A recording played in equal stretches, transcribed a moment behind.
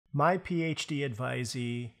My PhD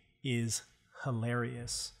advisee is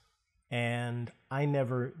hilarious, and I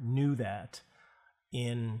never knew that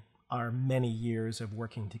in our many years of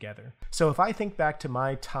working together. So if I think back to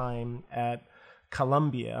my time at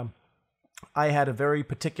Columbia, I had a very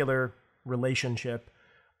particular relationship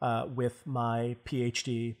with my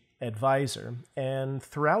PhD advisor. And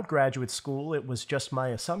throughout graduate school, it was just my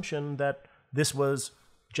assumption that this was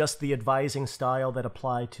just the advising style that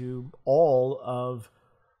applied to all of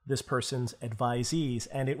this person's advisees.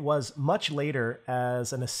 And it was much later,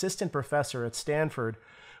 as an assistant professor at Stanford,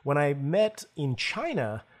 when I met in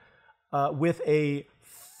China with a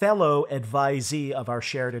fellow advisee of our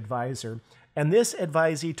shared advisor. And this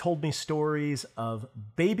advisee told me stories of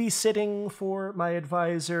babysitting for my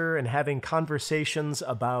advisor and having conversations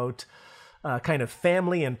about kind of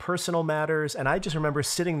family and personal matters. And I just remember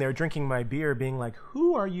sitting there drinking my beer being like,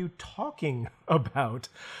 who are you talking about?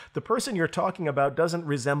 The person you're talking about doesn't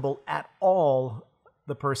resemble at all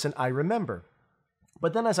the person I remember.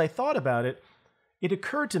 But then as I thought about it, it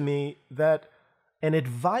occurred to me that an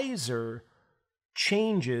advisor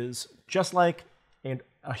changes just like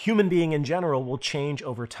a human being in general will change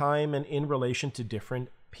over time and in relation to different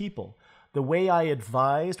people. The way I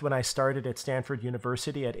advised when I started at Stanford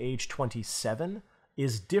University at age 27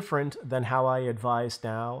 is different than how I advise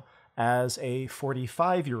now as a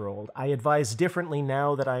 45-year-old. I advise differently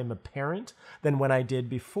now that I'm a parent than when I did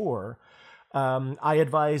before. I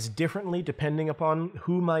advise differently depending upon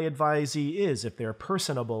who my advisee is, if they're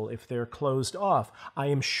personable, if they're closed off. I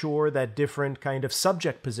am sure that different kind of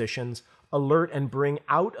subject positions alert and bring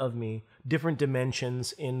out of me different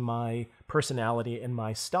dimensions in my personality and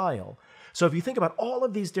my style. So if you think about all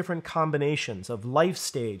of these different combinations of life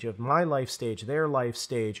stage, of my life stage, their life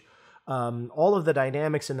stage, all of the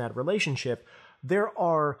dynamics in that relationship, there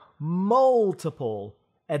are multiple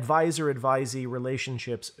advisor-advisee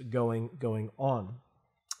relationships going on.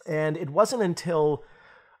 And it wasn't until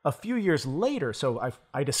a few years later, so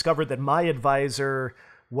I discovered that my advisor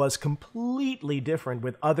was completely different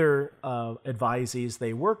with other advisees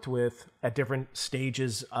they worked with at different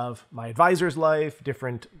stages of my advisor's life,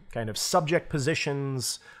 different kind of subject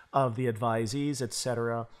positions of the advisees,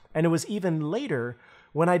 etc. And it was even later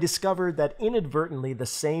when I discovered that inadvertently the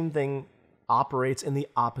same thing operates in the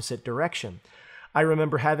opposite direction. I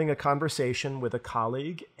remember having a conversation with a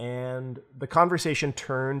colleague, and the conversation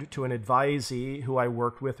turned to an advisee who I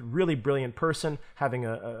worked with, really brilliant person, having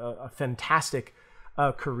a fantastic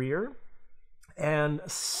career. And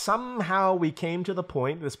somehow we came to the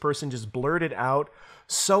point, this person just blurted out,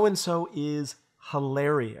 so-and-so is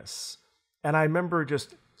hilarious. And I remember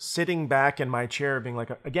just sitting back in my chair being like,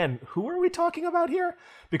 again, who are we talking about here?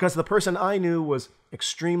 Because the person I knew was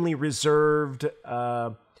extremely reserved,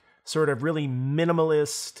 sort of really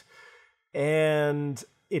minimalist. And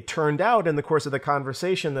it turned out in the course of the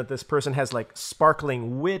conversation that this person has like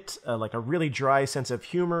sparkling wit, like a really dry sense of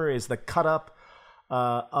humor, is the cut up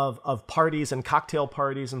of parties and cocktail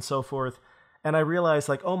parties and so forth. And I realized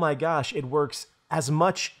like, oh my gosh, it works as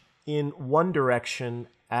much in one direction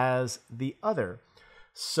as the other.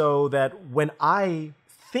 So that when I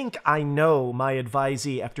think I know my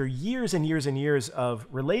advisee after years and years and years of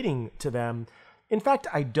relating to them, in fact,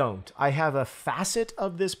 I don't. I have a facet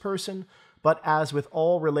of this person, but as with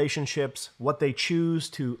all relationships, what they choose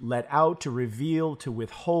to let out, to reveal, to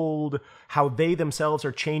withhold, how they themselves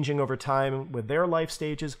are changing over time with their life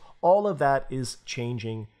stages, all of that is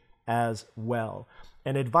changing as well.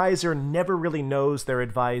 An advisor never really knows their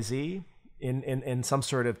advisee in some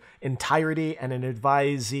sort of entirety, and an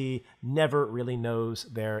advisee never really knows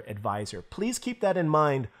their advisor. Please keep that in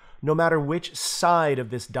mind no matter which side of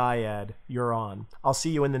this dyad you're on. I'll see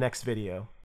you in the next video.